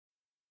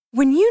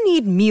When you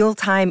need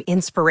mealtime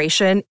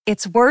inspiration,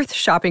 it's worth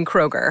shopping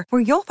Kroger,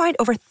 where you'll find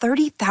over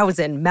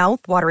 30,000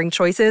 mouth-watering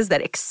choices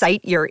that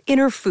excite your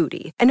inner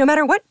foodie. And no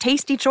matter what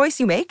tasty choice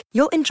you make,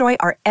 you'll enjoy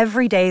our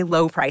everyday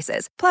low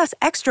prices, plus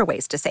extra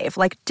ways to save,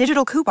 like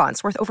digital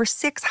coupons worth over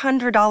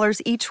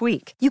 $600 each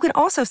week. You can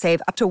also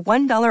save up to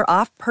 $1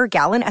 off per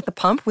gallon at the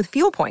pump with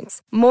fuel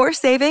points. More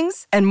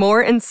savings and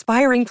more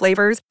inspiring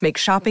flavors make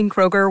shopping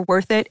Kroger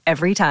worth it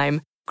every time.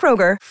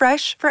 Kroger,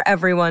 fresh for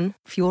everyone.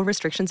 Fuel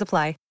restrictions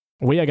apply.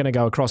 We are going to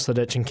go across the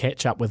ditch and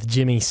catch up with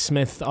Jimmy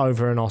Smith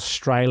over in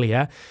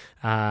Australia.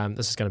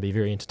 This is going to be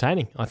very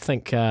entertaining. I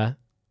think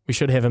we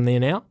should have him there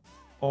now.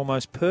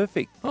 Almost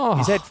perfect. Oh.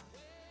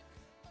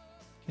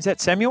 Is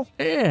that Samuel?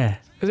 Yeah.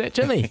 Is that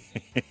Jimmy?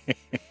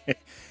 It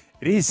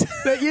is.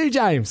 Is that you,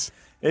 James?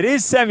 It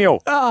is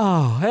Samuel.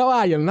 Oh, how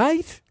are you,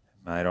 mate?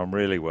 Mate, I'm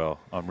really well.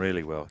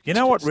 You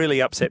know what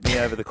really upset me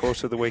over the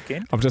course of the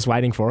weekend? I'm just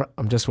waiting for it.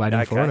 For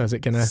it. Is it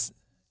going to...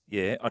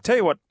 Yeah. I'll tell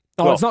you what.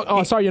 Oh, well, it's not.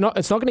 Oh, sorry, you're not.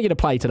 It's not going to get a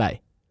play today.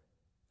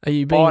 Are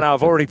you being? Oh no,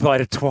 I've already played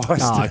it twice.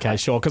 Oh, today. okay,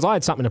 sure. Because I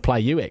had something to play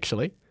you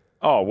actually.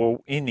 Oh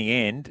well, in the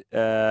end,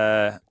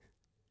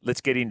 let's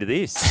get into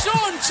this.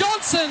 Sean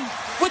Johnson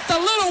with the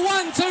little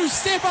 1-2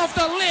 step off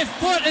the left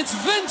foot. It's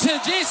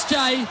vintage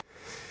SJ.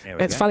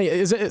 It's funny.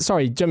 Is it?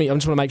 Sorry, Jimmy. I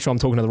just want to make sure I'm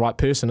talking to the right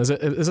person. Is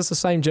this the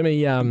same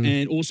Jimmy?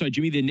 And also,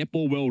 Jimmy, the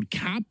Netball World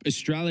Cup,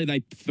 Australia, they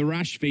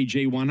thrashed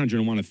Fiji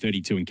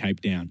 101-32 in Cape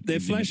Town.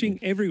 They're flashing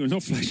everyone,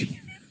 not flashing.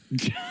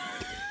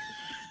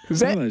 Is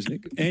that?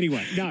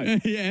 Anyway, no.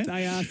 Yeah.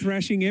 They are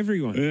thrashing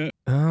everyone. Is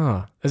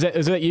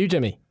that you,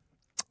 Jimmy?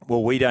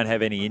 Well, we don't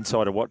have any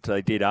insight of what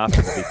they did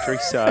after the victory,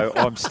 so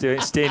I'm still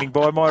standing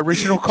by my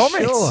original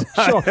comments.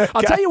 Sure.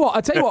 I'll tell you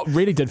what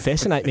really did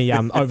fascinate me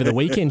over the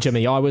weekend,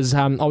 Jimmy. I was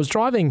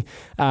driving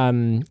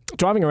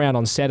around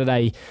on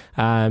Saturday,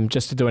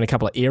 just doing a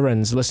couple of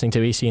errands, listening to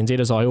SENZ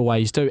as I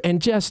always do, and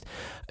just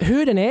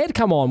heard an ad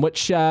come on,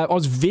 which I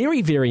was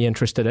very, very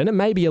interested in, and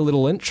maybe a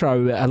little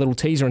intro, a little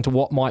teaser into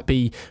what might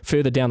be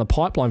further down the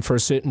pipeline for a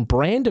certain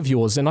brand of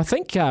yours. And I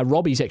think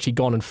Robbie's actually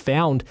gone and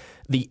found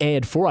the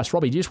ad for us.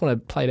 Robbie, do you just want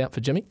to play it out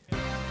for Jimmy?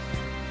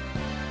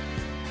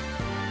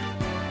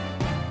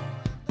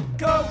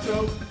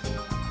 Coco,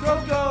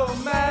 Coco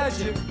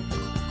Magic,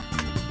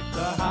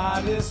 the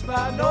hottest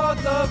spot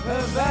north of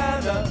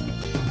Havana.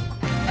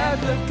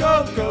 At the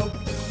Coco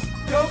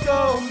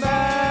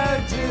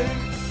Magic,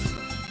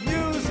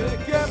 music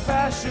and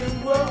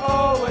passion were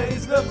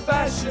always the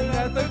fashion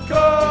at the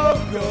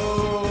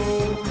Coco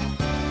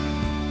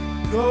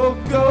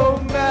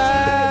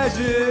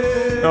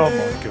Magic. Oh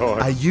my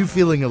God. Are you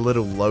feeling a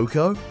little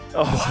loco?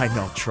 Why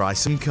not try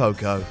some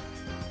Coco?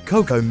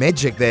 Coco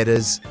Magic, that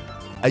is.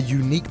 A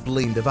unique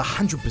blend of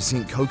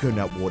 100%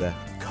 coconut water.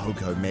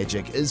 Coco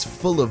Magic is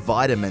full of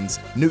vitamins,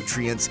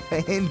 nutrients,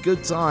 and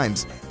good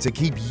times to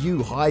keep you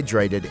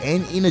hydrated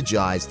and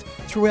energized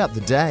throughout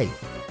the day.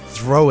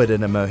 Throw it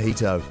in a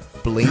mojito,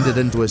 blend it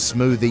into a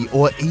smoothie,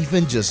 or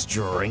even just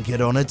drink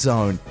it on its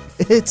own.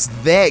 It's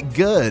that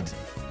good.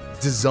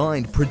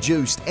 Designed,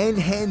 produced, and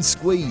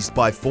hand-squeezed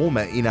by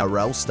former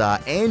NRL star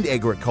and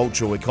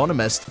agricultural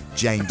economist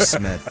James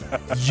Smith.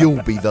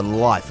 You'll be the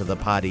life of the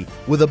party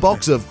with a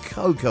box of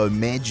Coco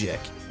Magic.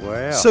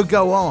 Wow. So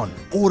go on,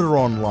 order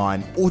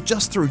online, or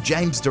just through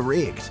James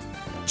Direct.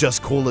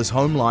 Just call his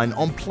home line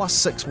on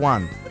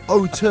 +61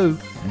 02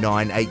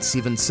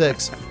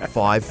 9876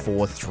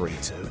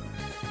 5432.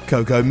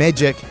 Coco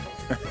Magic.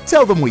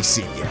 Tell them we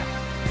sent you.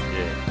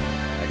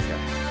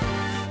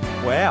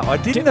 Wow, I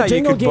didn't know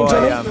you could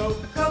buy...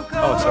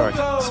 sorry.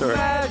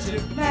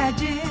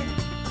 Magic,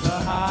 the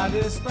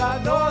hottest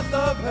spot north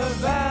of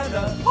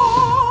Havana.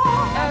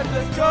 At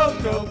the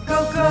Coco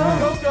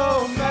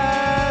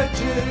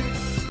Magic,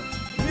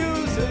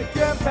 music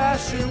and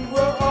passion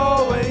were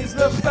always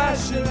the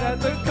fashion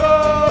at the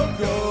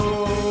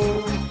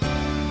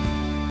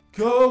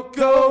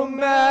Coco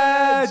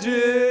Magic.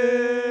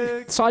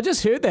 So I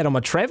just heard that on my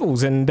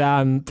travels, and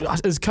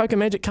is Coco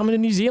Magic coming to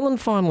New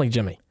Zealand finally,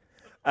 Jimmy?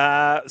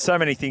 So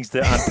many things to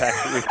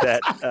unpack with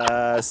that.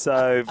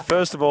 So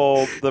first of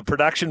all, the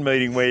production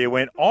meeting where you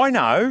went, I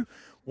know,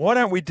 why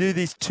don't we do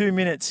this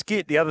 2-minute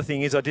skit? The other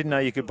thing is I didn't know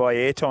you could buy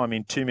airtime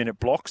in 2-minute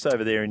blocks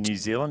over there in New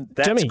Zealand.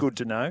 That's Jimmy, good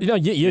to know.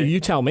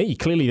 You tell me.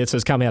 Clearly this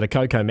has come out of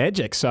Coco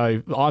Magic,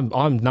 so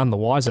I'm none the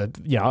wiser.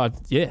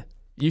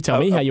 You tell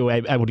me how you were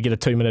able to get a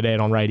 2-minute ad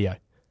on radio.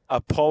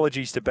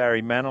 Apologies to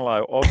Barry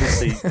Manilow.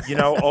 Obviously,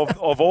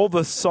 of all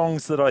the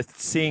songs that I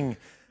sing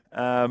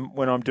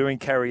when I'm doing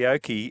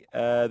karaoke,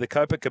 the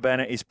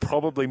Copacabana is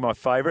probably my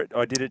favourite.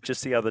 I did it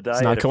just the other day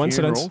at a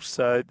funeral.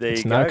 So there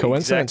you go. No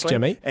coincidence,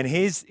 exactly. Jimmy. And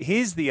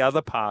here's the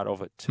other part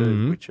of it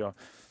too, which I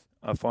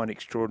find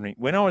extraordinary.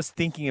 When I was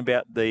thinking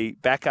about the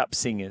backup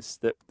singers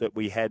that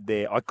we had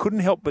there, I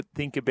couldn't help but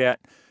think about,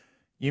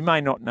 you may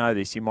not know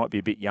this, you might be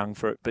a bit young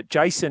for it, but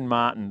Jason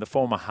Martin, the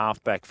former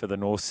halfback for the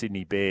North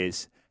Sydney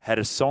Bears, had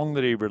a song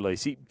that he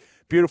released.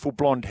 Beautiful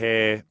blonde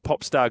hair,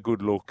 pop star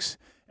good looks,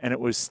 and it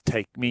was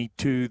Take Me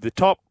to the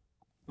Top,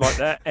 like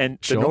that. And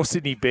Sure. the North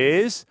Sydney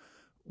Bears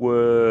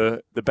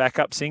were the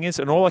backup singers,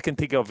 and all I can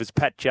think of is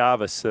Pat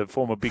Jarvis, the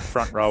former big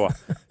front rower,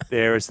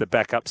 there as the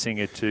backup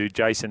singer to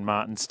Jason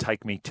Martin's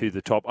 "Take Me to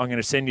the Top." I'm going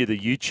to send you the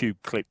YouTube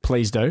clip.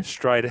 Please do.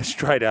 Straight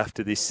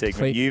after this segment.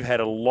 Please. You've had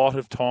a lot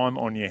of time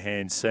on your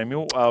hands,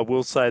 Samuel.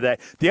 We'll say that.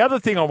 The other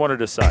thing I wanted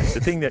to say,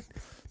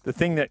 the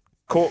thing that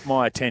caught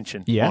my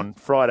attention on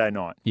Friday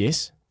night.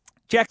 Yes.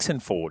 Jackson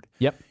Ford.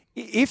 Yep.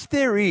 If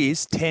there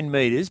is 10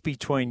 metres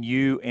between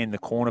you and the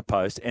corner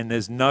post and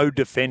there's no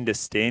defender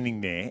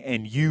standing there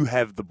and you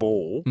have the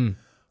ball,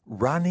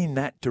 run in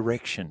that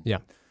direction. Yeah.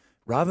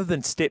 Rather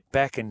than step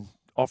back and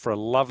offer a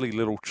lovely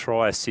little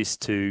try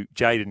assist to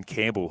Jaden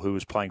Campbell, who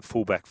was playing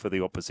fullback for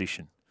the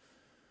opposition.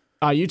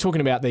 Are you talking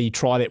about the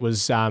try that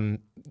was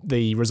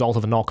the result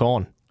of a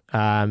knock-on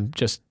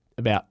just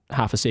about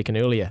half a second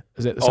earlier?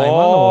 Is that the same one?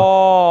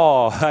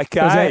 Oh,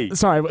 okay.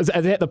 Was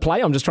that the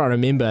play? I'm just trying to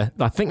remember.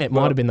 I think that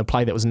might have been the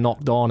play that was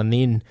knocked on and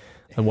then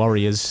the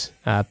Warriors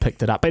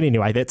picked it up. But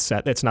anyway, that's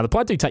another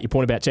point. I do take your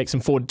point about Jackson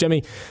Ford.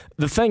 Jimmy,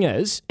 the thing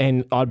is,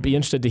 and I'd be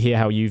interested to hear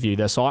how you view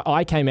this,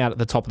 I came out at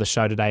the top of the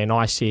show today and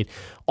I said,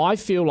 I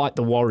feel like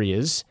the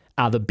Warriors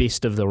are the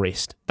best of the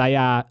rest. They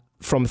are,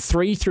 from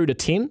 3 through to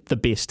 10, the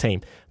best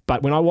team.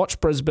 But when I watch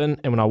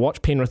Brisbane and when I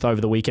watch Penrith over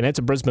the weekend, it's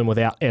a Brisbane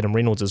without Adam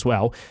Reynolds as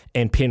well,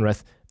 and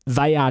Penrith,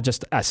 they are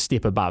just a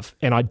step above.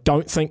 And I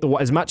don't think,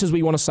 as much as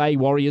we want to say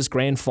Warriors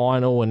grand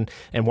final and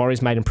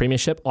Warriors maiden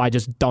premiership, I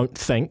just don't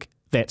think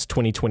that's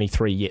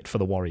 2023 yet for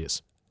the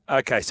Warriors.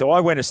 Okay, so I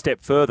went a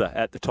step further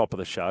at the top of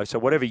the show. So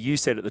whatever you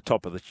said at the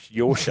top of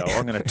your show,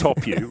 I'm going to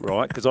top you,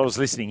 right? Because I was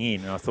listening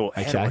in and I thought,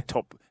 how do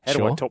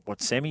I top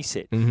what Sammy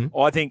said? Mm-hmm.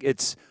 I think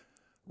it's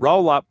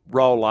roll up.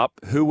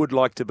 Who would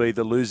like to be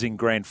the losing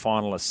grand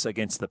finalists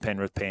against the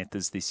Penrith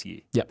Panthers this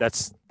year? Yep.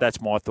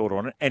 That's my thought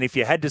on it. And if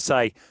you had to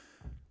say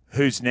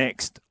who's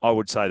next, I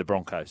would say the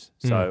Broncos.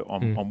 So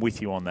I'm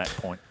with you on that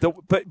point.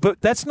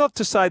 But that's not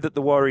to say that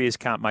the Warriors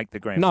can't make the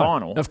grand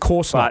final. Of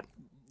course not.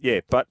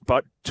 Yeah, but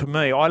to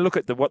me, I look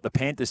at what the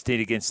Panthers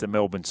did against the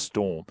Melbourne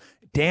Storm.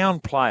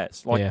 Down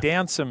players,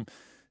 down some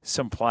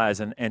players,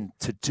 and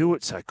to do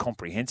it so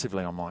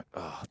comprehensively, I'm like,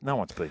 oh, no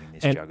one's beating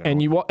this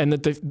juggernaut.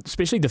 And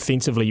especially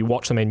defensively, you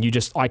watch them and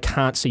I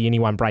can't see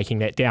anyone breaking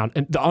that down.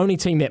 And the only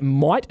team that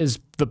might is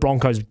the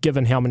Broncos,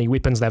 given how many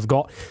weapons they've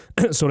got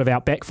sort of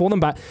out back for them.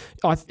 But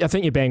I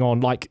think you're bang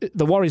on. Like,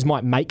 the Warriors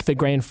might make the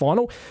grand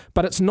final,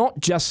 but it's not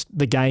just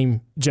the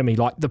game, Jimmy.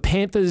 Like, the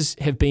Panthers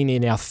have been there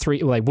now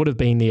they would have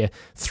been there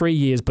 3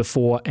 years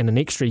before and an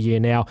extra year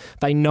now.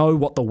 They know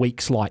what the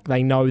week's like.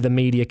 They know the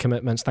media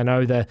commitments. They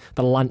know the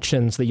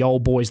luncheons, the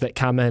old boys that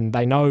come in.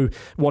 They know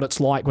what it's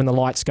like when the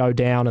lights go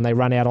down and they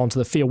run out onto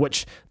the field,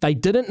 which they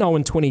didn't know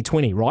in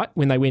 2020, right?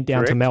 When they went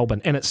down to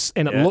Melbourne. And it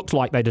looked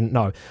like they didn't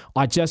know.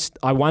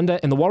 I wonder,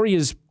 and the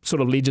Warriors,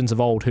 sort of legends of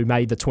old who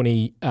made the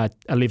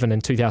 2011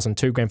 and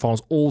 2002 grand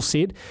finals, all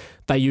said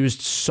they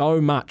used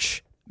so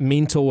much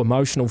mental,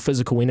 emotional,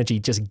 physical energy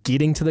just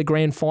getting to the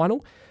grand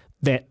final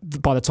that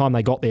by the time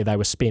they got there, they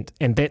were spent.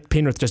 And that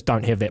Penrith just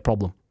don't have that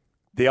problem.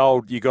 The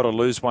old, you got to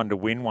lose one to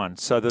win one.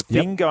 So the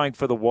thing going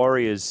for the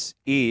Warriors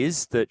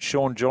is that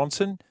Sean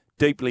Johnson,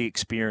 deeply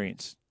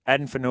experienced.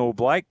 Addin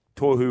Fanua-Blake,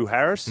 Tohu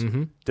Harris,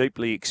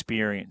 deeply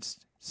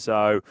experienced.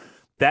 So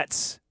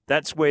that's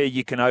where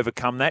you can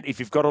overcome that if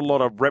you've got a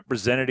lot of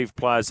representative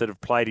players that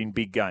have played in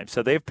big games.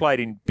 So they've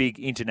played in big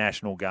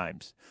international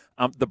games.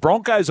 The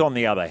Broncos, on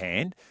the other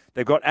hand,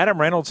 they've got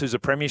Adam Reynolds, who's a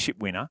premiership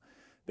winner.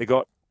 They've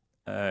got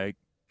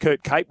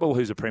Kurt Capewell,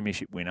 who's a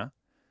premiership winner.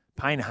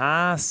 Payne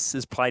Haas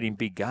has played in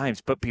big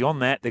games. But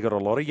beyond that, they've got a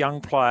lot of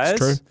young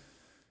players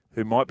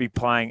who might be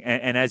playing,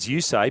 and as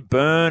you say,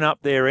 burn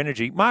up their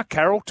energy. Mark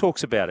Carroll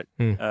talks about it,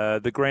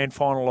 the grand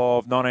final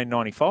of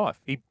 1995.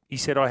 He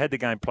said, I had the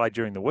game played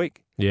during the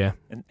week. Yeah.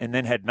 And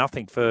then had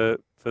nothing for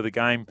the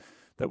game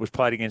that was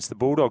played against the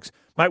Bulldogs.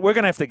 Mate, we're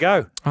going to have to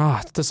go.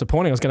 It's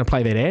disappointing. I was going to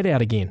play that ad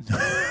out again.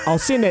 I'll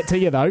send that to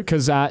you, though,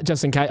 because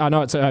just in case, I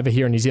know it's over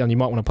here in New Zealand, you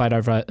might want to play it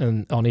over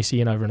on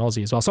SEN over in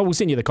Aussie as well. So we'll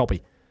send you the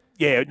copy.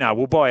 Yeah, no,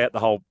 we'll buy out the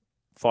whole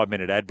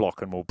 5-minute ad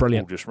block and we'll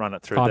just run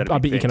it through. I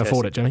bet you can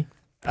afford it, Jimmy.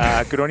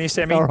 Good on you,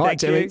 Sammy. All right, Thank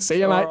Jimmy. you. See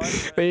you, mate.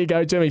 Right. There you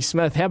go, Jimmy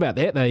Smith. How about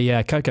that?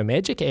 The Coco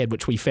Magic ad,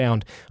 which we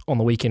found on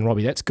the weekend,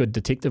 Robbie. That's good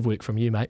detective work from you, mate.